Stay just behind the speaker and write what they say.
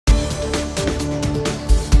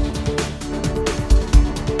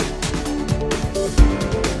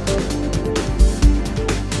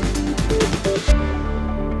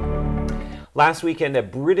Last weekend, a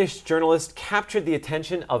British journalist captured the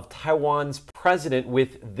attention of Taiwan's president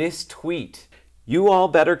with this tweet. "You all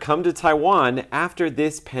better come to Taiwan after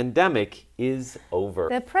this pandemic is over."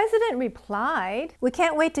 The president replied, "We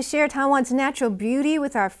can't wait to share Taiwan's natural beauty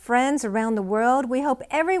with our friends around the world. We hope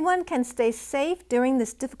everyone can stay safe during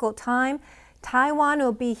this difficult time. Taiwan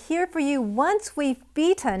will be here for you once we've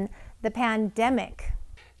beaten the pandemic."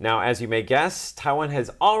 Now, as you may guess, Taiwan has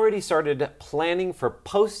already started planning for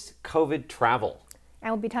post-COVID travel.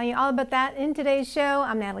 And we'll be telling you all about that in today's show.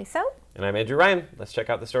 I'm Natalie Tso. And I'm Andrew Ryan. Let's check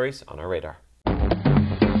out the stories on our radar.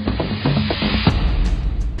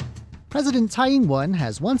 President Tsai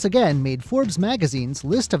has once again made Forbes magazine's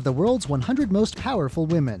list of the world's 100 most powerful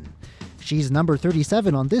women. She's number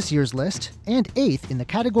 37 on this year's list and 8th in the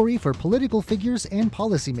category for political figures and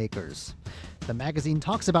policymakers. The magazine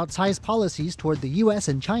talks about Tsai's policies toward the US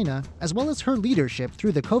and China, as well as her leadership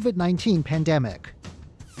through the COVID-19 pandemic.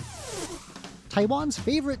 Taiwan's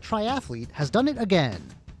favorite triathlete has done it again.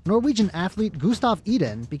 Norwegian athlete Gustav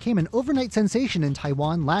Iden became an overnight sensation in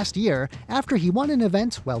Taiwan last year after he won an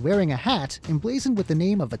event while wearing a hat emblazoned with the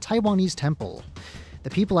name of a Taiwanese temple.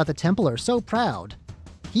 The people at the temple are so proud.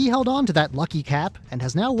 He held on to that lucky cap and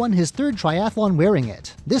has now won his third triathlon wearing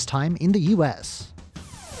it, this time in the US.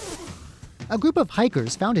 A group of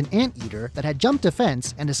hikers found an anteater that had jumped a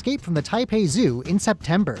fence and escaped from the Taipei Zoo in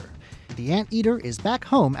September. The anteater is back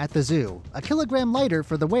home at the zoo, a kilogram lighter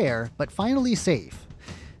for the wear, but finally safe.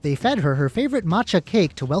 They fed her favorite matcha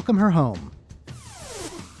cake to welcome her home.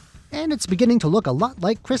 And it's beginning to look a lot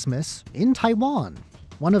like Christmas in Taiwan.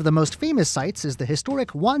 One of the most famous sites is the historic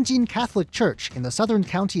Wanjin Catholic Church in the southern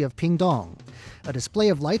county of Pingdong. A display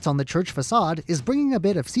of lights on the church facade is bringing a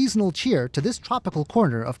bit of seasonal cheer to this tropical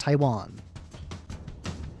corner of Taiwan.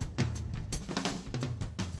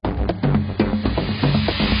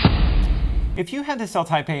 If you had to sell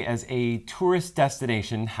Taipei as a tourist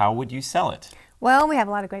destination, how would you sell it? Well, we have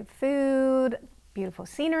a lot of great food, beautiful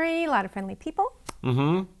scenery, a lot of friendly people.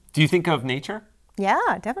 Do you think of nature?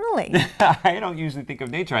 Yeah, definitely. I don't usually think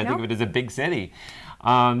of nature. I think of it as a big city.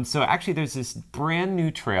 So actually there's this brand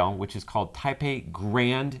new trail, which is called Taipei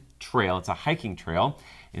Grand Trail. It's a hiking trail,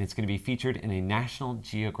 and it's going to be featured in a National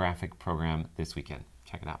Geographic program this weekend.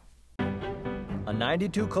 Check it out. A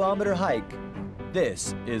 92-kilometer hike.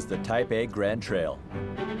 This is the Taipei Grand Trail.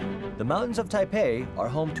 The mountains of Taipei are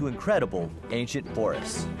home to incredible ancient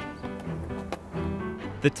forests.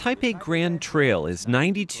 The Taipei Grand Trail is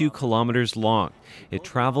 92 kilometers long. It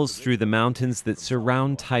travels through the mountains that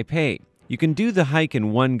surround Taipei. You can do the hike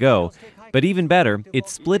in one go, but even better,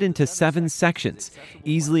 it's split into 7 sections,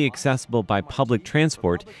 easily accessible by public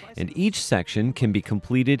transport, and each section can be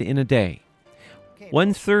completed in a day.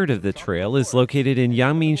 1/3 of the trail is located in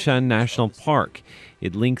Yangmingshan National Park.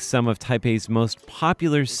 It links some of Taipei's most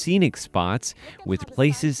popular scenic spots with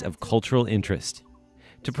places of cultural interest.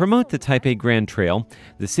 To promote the Taipei Grand Trail,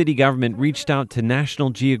 the city government reached out to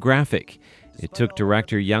National Geographic. It took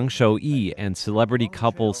director Yang Shou-yi and celebrity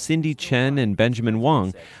couple Cindy Chen and Benjamin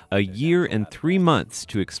Wang a year and 3 months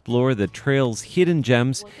to explore the trail's hidden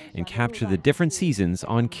gems and capture the different seasons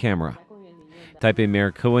on camera. Taipei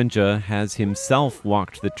Mayor Ko Wen-je has himself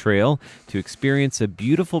walked the trail to experience a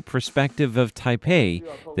beautiful perspective of Taipei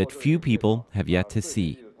that few people have yet to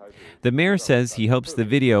see. The mayor says he hopes the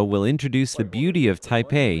video will introduce the beauty of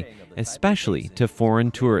Taipei, especially to foreign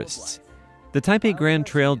tourists. The Taipei Grand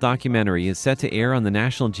Trail documentary is set to air on the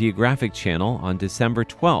National Geographic Channel on December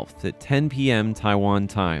 12th at 10 p.m. Taiwan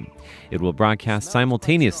time. It will broadcast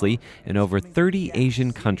simultaneously in over 30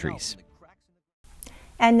 Asian countries.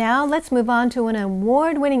 And now let's move on to an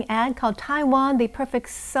award-winning ad called Taiwan, the perfect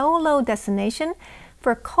solo destination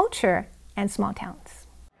for culture and small towns.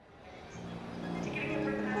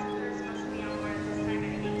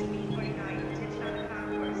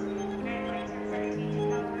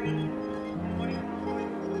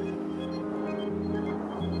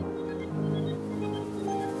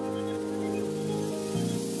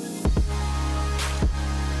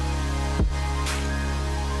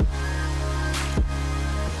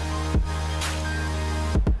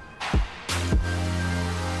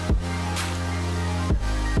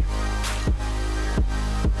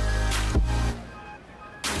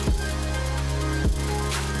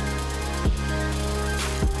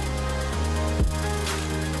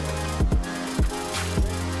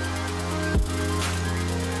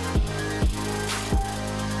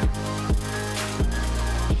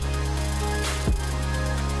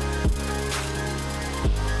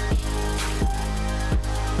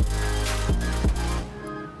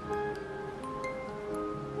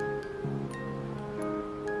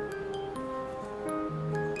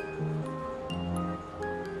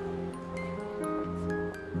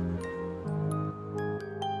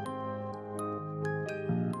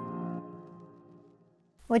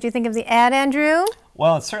 What do you think of the ad, Andrew?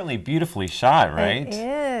 Well, it's certainly beautifully shot, right? It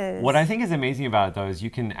is. What I think is amazing about it, though, is you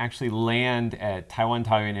can actually land at Taiwan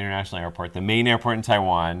International Airport, the main airport in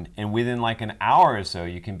Taiwan, and within like an hour or so,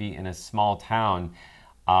 you can be in a small town.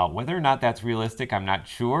 Whether or not that's realistic, I'm not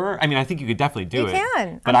sure. I mean, I think you could definitely do it. You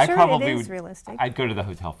can. But I'm I sure probably it is realistic. I'd go to the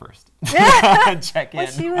hotel first. Check in. Well,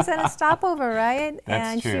 she was at a stopover, right?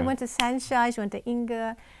 That's and true. She went to Sansha, she went to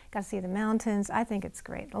Inga, got to see the mountains. I think it's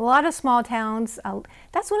great. A lot of small towns.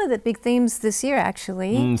 That's one of the big themes this year,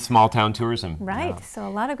 actually. Small town tourism. Right. Yeah. So a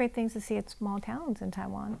lot of great things to see at small towns in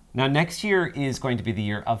Taiwan. Now, next year is going to be the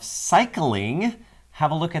year of cycling.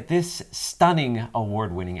 Have a look at this stunning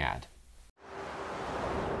award-winning ad.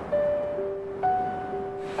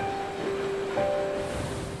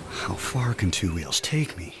 How far can two wheels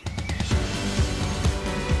take me?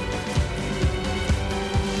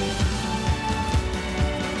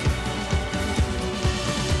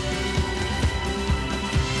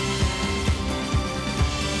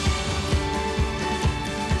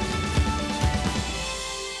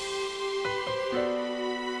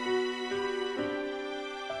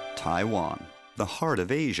 Taiwan, the heart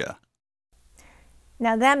of Asia.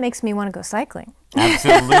 Now that makes me want to go cycling.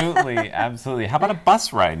 Absolutely, absolutely. How about a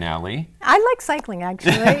bus ride now, Lee? I like cycling,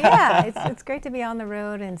 actually. Yeah, it's great to be on the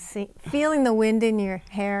road and feeling the wind in your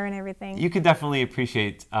hair and everything. You can definitely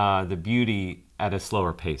appreciate the beauty at a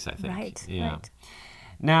slower pace, I think. Right, yeah. right.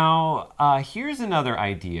 Now, here's another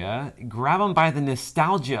idea. Grab them by the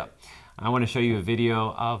nostalgia. I want to show you a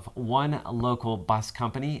video of one local bus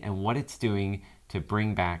company and what it's doing to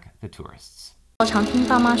bring back the tourists.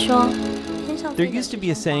 There used to be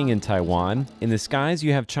a saying in Taiwan, in the skies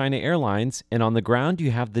you have China Airlines, and on the ground you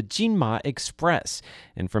have the Jinma Express.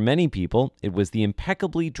 And for many people, it was the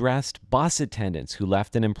impeccably dressed bus attendants who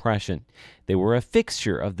left an impression. They were a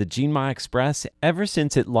fixture of the Jinma Express ever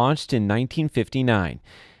since it launched in 1959.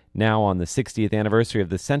 Now, on the 60th anniversary of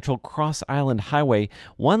the Central Cross Island Highway,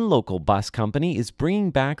 one local bus company is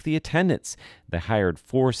bringing back the attendants. They hired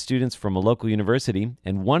 4 students from a local university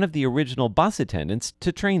and one of the original bus attendants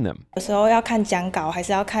to train them. We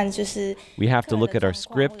have to look at our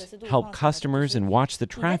script, help customers, and watch the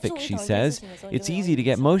traffic, she says. It's easy to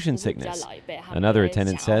get motion sickness. Another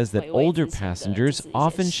attendant says that older passengers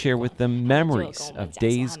often share with them memories of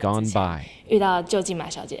days gone by. If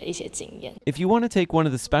you want to take one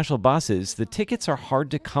of the special buses, the tickets are hard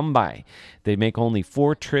to come by. They make only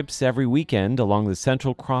 4 trips every weekend along the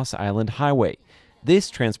Central Cross Island Highway.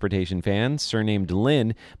 This transportation fan, surnamed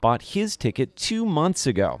Lin, bought his ticket 2 months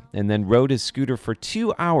ago and then rode his scooter for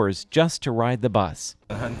 2 hours just to ride the bus.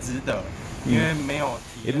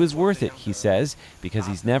 It was worth it, he says, because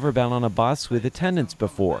he's never been on a bus with attendants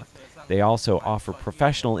before. They also offer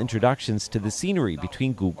professional introductions to the scenery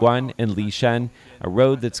between Guguan and Lishan, a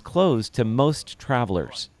road that's closed to most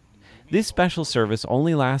travelers. This special service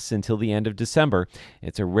only lasts until the end of December.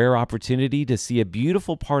 It's a rare opportunity to see a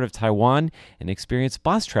beautiful part of Taiwan and experience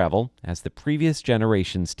bus travel as the previous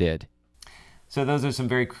generations did. So those are some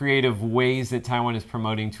very creative ways that Taiwan is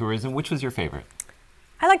promoting tourism. Which was your favorite?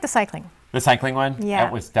 I like the cycling. The cycling one? Yeah.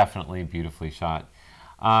 That was definitely beautifully shot.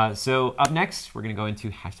 So up next, we're going to go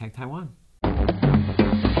into #Taiwan.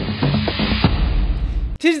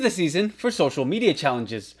 'Tis the season for social media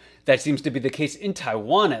challenges. That seems to be the case in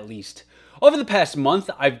Taiwan, at least. Over the past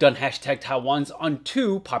month, I've done #Taiwans on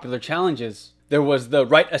 2 popular challenges. There was the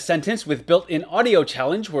Write a Sentence with Built-in Audio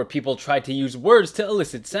challenge, where people tried to use words to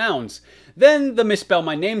elicit sounds. Then the Misspell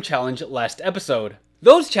My Name challenge last episode.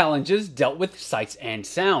 Those challenges dealt with sights and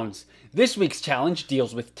sounds. This week's challenge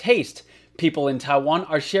deals with taste. People in Taiwan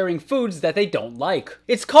are sharing foods that they don't like.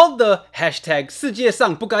 It's called the #世界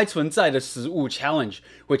上不该存在的食物 challenge,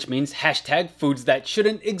 which means #foods that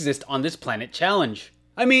shouldn't exist on this planet challenge.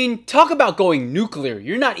 I mean, talk about going nuclear.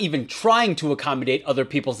 You're not even trying to accommodate other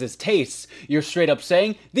people's tastes. You're straight up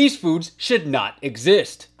saying these foods should not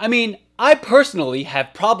exist. I mean, I personally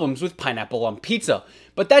have problems with pineapple on pizza,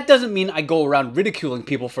 but that doesn't mean I go around ridiculing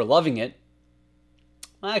people for loving it.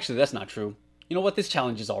 Well, actually, that's not true. You know what? This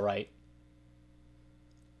challenge is alright.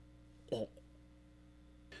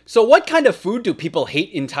 So what kind of food do people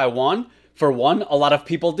hate in Taiwan? For one, a lot of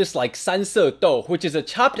people dislike sanse dou, which is a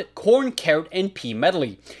chopped corn, carrot, and pea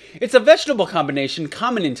medley. It's a vegetable combination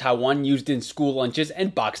common in Taiwan, used in school lunches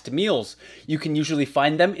and boxed meals. You can usually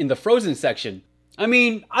find them in the frozen section. I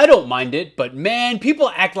mean, I don't mind it, but man,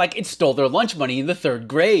 people act like it stole their lunch money in the 3rd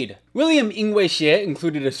grade. William Ingwei Xie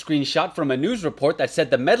included a screenshot from a news report that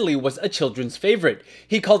said the medley was a children's favorite.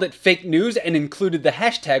 He called it fake news and included the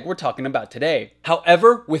hashtag we're talking about today.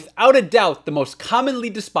 However, without a doubt, the most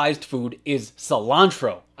commonly despised food is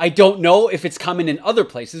cilantro. I don't know if it's common in other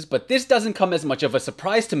places, but this doesn't come as much of a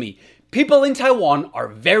surprise to me. People in Taiwan are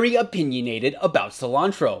very opinionated about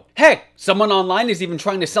cilantro. Heck, someone online is even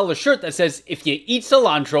trying to sell a shirt that says, if you eat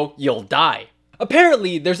cilantro, you'll die.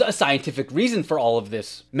 Apparently, there's a scientific reason for all of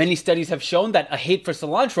this. Many studies have shown that a hate for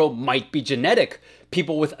cilantro might be genetic.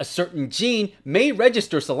 People with a certain gene may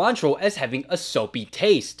register cilantro as having a soapy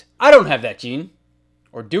taste. I don't have that gene.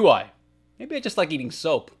 Or do I? Maybe I just like eating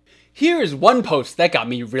soap. Here is one post that got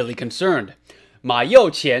me really concerned. Ma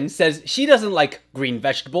Youqian says she doesn't like green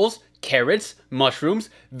vegetables, carrots, mushrooms,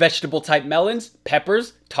 vegetable-type melons,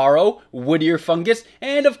 peppers, taro, wood ear fungus,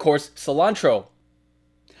 and of course, cilantro.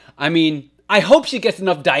 I mean, I hope she gets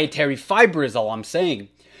enough dietary fiber is all I'm saying.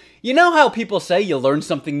 You know how people say you learn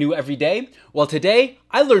something new every day? Well, today,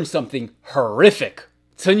 I learned something horrific.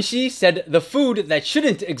 Chen Xi said the food that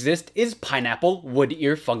shouldn't exist is pineapple wood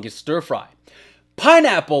ear fungus stir-fry.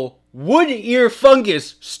 Pineapple wood ear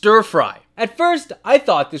fungus stir-fry. At first, I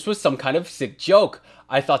thought this was some kind of sick joke.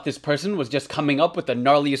 I thought this person was just coming up with the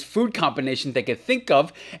gnarliest food combination they could think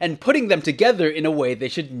of and putting them together in a way they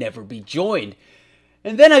should never be joined.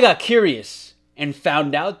 And then I got curious and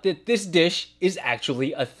found out that this dish is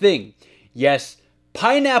actually a thing. Yes,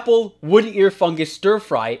 pineapple wood ear fungus stir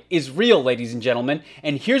fry is real, ladies and gentlemen,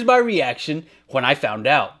 and here's my reaction when I found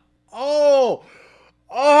out. Oh,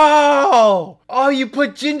 you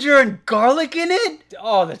put ginger and garlic in it?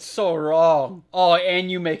 Oh, that's so wrong. Oh,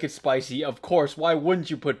 and you make it spicy. Of course, why wouldn't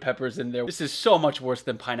you put peppers in there? This is so much worse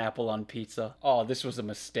than pineapple on pizza. Oh, this was a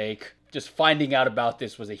mistake. Just finding out about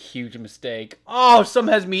this was a huge mistake. Oh, some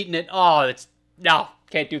has meat in it. Oh, no,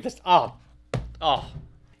 can't do this. Oh.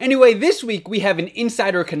 Anyway, this week we have an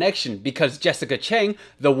insider connection because Jessica Cheng,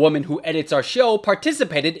 the woman who edits our show,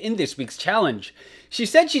 participated in this week's challenge. She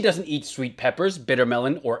said she doesn't eat sweet peppers, bitter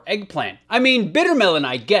melon, or eggplant. I mean, bitter melon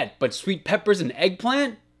I get, but sweet peppers and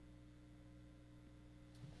eggplant?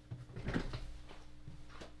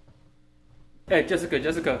 Hey,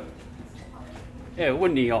 Jessica.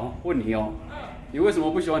 问你哦，你为什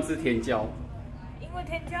么不喜欢吃甜椒？因为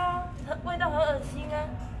甜椒味道很恶心啊。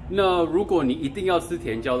那如果你一定要吃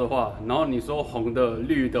甜椒的话，然后你说红的、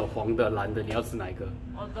绿的、黄的、蓝的，你要吃哪一个？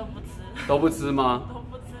我都不吃。都不吃吗？都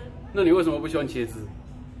不吃。那你为什么不喜欢茄子？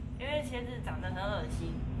因为茄子长得很恶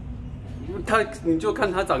心。你就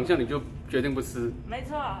看它长相，你就决定不吃。没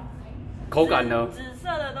错。口感呢？紫色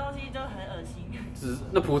的东西就很恶心。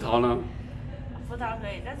那葡萄呢？葡萄可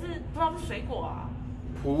以，但是葡萄是水果啊。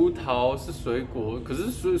葡萄是水果，可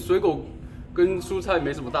是水果跟蔬菜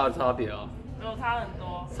没什么大的差别啊。有差很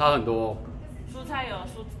多。差很多哦。蔬菜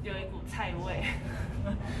有一股菜味。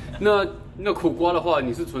那苦瓜的话，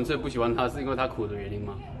你是纯粹不喜欢它，是因为它苦的原因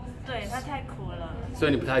吗？对，它太苦了。所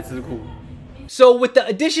以你不太吃苦。So with the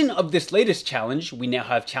addition of this latest challenge, we now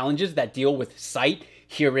have challenges that deal with sight,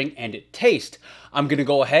 hearing, and taste. I'm going to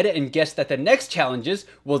go ahead and guess that the next challenges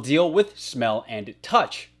will deal with smell and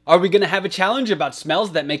touch. Are we going to have a challenge about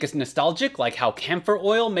smells that make us nostalgic, like how camphor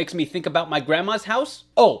oil makes me think about my grandma's house?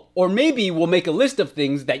 Oh, or maybe we'll make a list of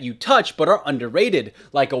things that you touch but are underrated,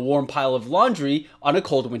 like a warm pile of laundry on a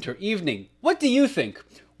cold winter evening. What do you think?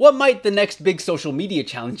 What might the next big social media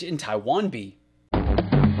challenge in Taiwan be?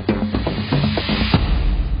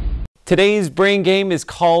 Today's brain game is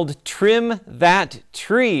called Trim That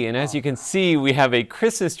Tree. And as you can see, we have a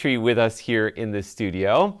Christmas tree with us here in the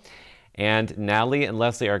studio. And Natalie and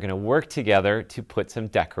Leslie are going to work together to put some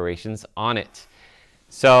decorations on it.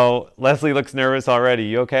 So, Leslie looks nervous already.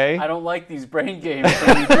 You okay? I don't like these brain games.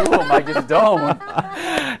 When you do them, I just don't.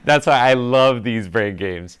 That's why I love these brain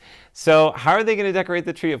games. So, how are they going to decorate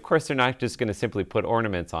the tree? Of course, they're not just going to simply put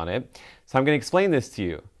ornaments on it. So, I'm going to explain this to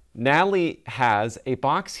you. Natalie has a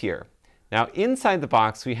box here. Now, inside the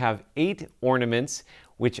box, we have 8 ornaments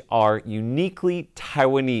which are uniquely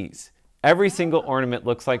Taiwanese. Every single ornament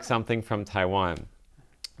looks like something from Taiwan.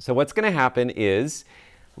 So what's going to happen is,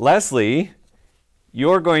 Leslie,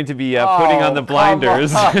 you're going to be putting on the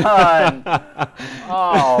blinders.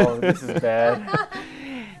 Oh, this is bad.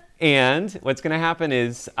 And what's going to happen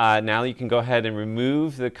is, now you can go ahead and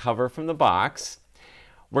remove the cover from the box.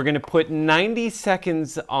 We're going to put 90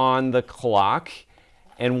 seconds on the clock.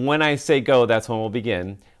 And when I say go, that's when we'll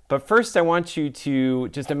begin. But first, I want you to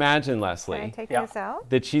just imagine, Leslie, Can I take this out?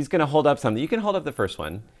 that she's going to hold up something. You can hold up the first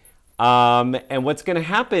one. And what's going to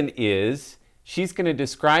happen is she's going to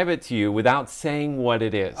describe it to you without saying what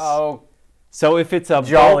it is. So if it's a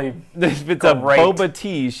Jolly. if it's Great. a boba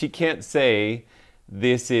tea, she can't say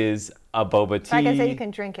this is a boba tea. I can say you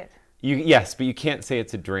can drink it. Yes, but you can't say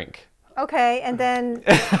it's a drink. Okay, and then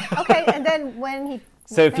when he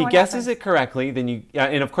So if then he what guesses happens? it correctly, then you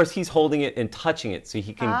and of course he's holding it and touching it, so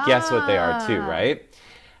he can guess what they are too, right?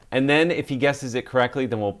 And then if he guesses it correctly,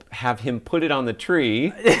 then we'll have him put it on the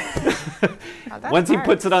tree. Once he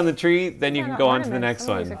puts it on the tree, then you can go on to the next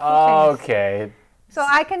one. Okay. So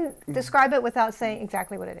I can describe it without saying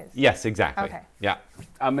exactly what it is. Yes, exactly. Okay. Yeah.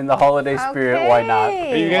 I'm in the holiday spirit. Why not?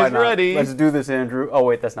 Okay. Are you Why guys not? ready? Let's do this, Andrew. Oh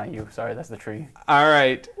wait, that's not you. Sorry, that's the tree. All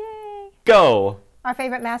right. Yay. Go. Our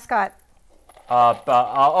favorite mascot.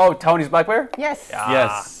 Taiwanese black bear. Yes.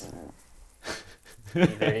 Yes.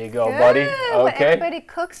 There you go, Good. buddy. What Okay. everybody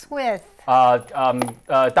cooks with. 大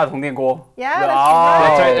同电锅. Yeah, that's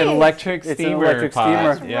That's right. right, an electric It's steamer. an electric pot.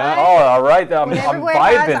 steamer. That's Yeah. right. Oh, all right. I'm When everyone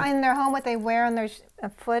has vibing. in their home what they wear on their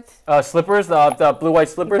foot. Slippers, the blue-white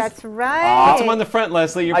slippers. That's right. Put them on the front,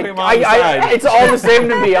 Leslie. You're putting them on the side. It's all the same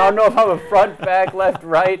to me. I don't know if I'm a front, back, left,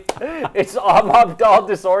 right. I'm all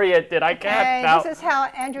disoriented. I can't Okay, now. this is how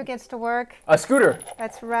Andrew gets to work. A scooter.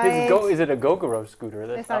 That's right. Is it a Gogoro scooter?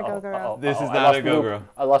 It's not a Gogoro. This is I not lost a the loop. Gogoro.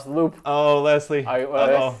 I lost the loop. Oh, Leslie.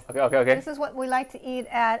 Uh-oh. Okay. This is what we like to eat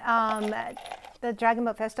at the Dragon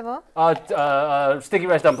Boat Festival. Sticky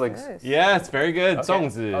rice dumplings. Yes, very good.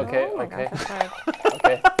 Zongzi. Okay. Oh my gosh, that's hard.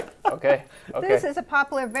 Okay. This is a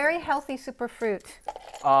popular, very healthy superfruit,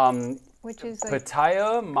 which is like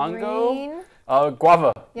Pitaya, mango, green.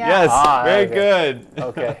 guava. Yeah. Yes, very okay.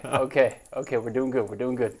 good. Okay. We're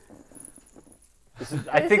doing good. This is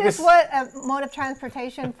This is what a mode of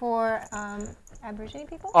transportation for Aborigine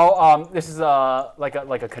people. This is like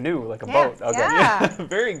a canoe, like a boat. Okay. Yeah.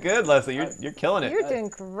 Very good, Leslie. You're killing it. You're doing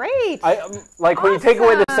great. When you take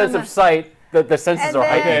away the sense of sight, the senses and are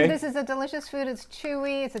then heightened. this is a delicious food. It's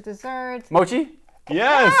chewy. It's a dessert. Mochi?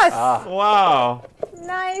 Yes. Yes. Wow.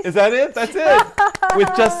 Nice. Is that it? That's it. With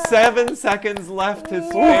just 7 seconds left to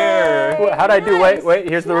spare. How'd I do? Wait.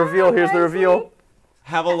 Here's the reveal. Here's the reveal.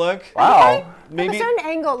 Have a look. Wow. Maybe. From a certain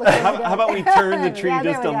angle. It looks really good. How about we turn the tree Yeah,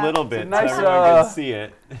 there just we a go. little bit nice, so everyone can see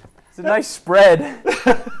it? It's a nice spread.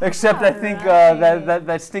 Except I think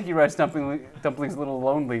that sticky rice dumpling's a little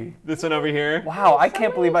lonely. This one over here. Wow, I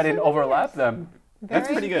can't believe I didn't overlap them. That's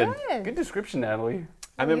Very pretty good. Good description, Natalie.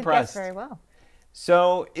 I'm You impressed. guessed very well.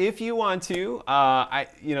 So if you want to,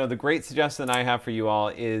 the great suggestion I have for you all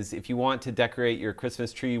is if you want to decorate your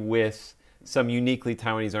Christmas tree with some uniquely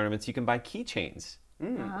Taiwanese ornaments, you can buy keychains.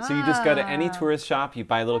 So you just go to any tourist shop, you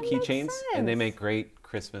buy little That makes keychains, and they sense. make great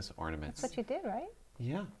Christmas ornaments. That's what you did, right?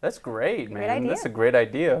 Yeah. That's great, man. idea. That's a great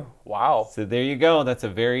idea. Wow. So there you go. That's a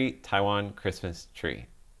very Taiwan Christmas tree.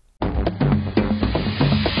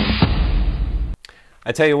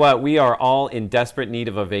 I tell you what, we are all in desperate need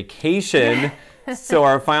of a vacation. So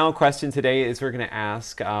our final question today is we're going to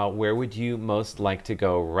ask, where would you most like to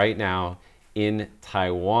go right now in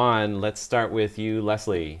Taiwan? Let's start with you,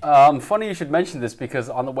 Leslie. Funny you should mention this because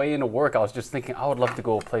on the way into work, I was just thinking I would love to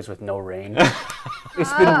go a place with no rain.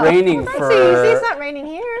 It's been raining That's for easy. It's not raining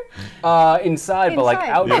here. inside, but like Inside.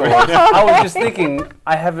 outdoors. I was just thinking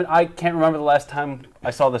I can't remember the last time I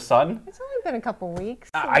saw the sun. It's only been a couple weeks.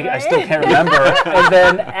 I still can't remember. And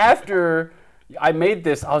then after I made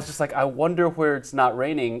this, I was just like, I wonder where it's not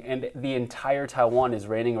raining, and the entire Taiwan is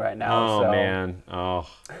raining right now. Oh, so. man. Oh.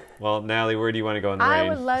 Well, Natalie, where do you want to go in the I rain?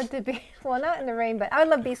 would love to be, well, not in the rain, but I would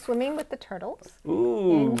love to be swimming with the turtles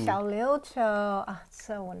Ooh. in Liao. Oh, it's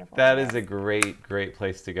so wonderful. That is a great, great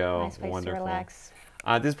place to go. nice place Wonderful. to relax.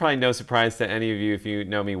 This is probably no surprise to any of you if you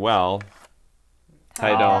know me well.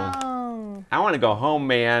 Taidong. Oh. I want to go home,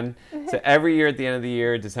 man. So every year at the end of the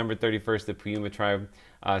year, December 31st, the Puyuma tribe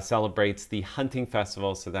celebrates the hunting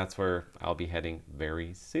festival. So that's where I'll be heading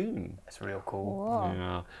very soon. That's real cool. Whoa.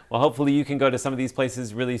 Yeah. Well, hopefully you can go to some of these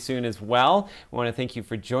places really soon as well. We want to thank you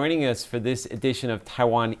for joining us for this edition of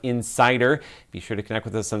Taiwan Insider. Be sure to connect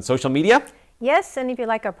with us on social media. Yes, and if you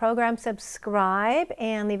like our program, subscribe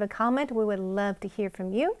and leave a comment. We would love to hear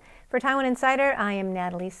from you. For Taiwan Insider, I am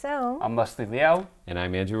Natalie Tso. I'm Leslie Liao. And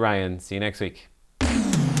I'm Andrew Ryan. See you next week.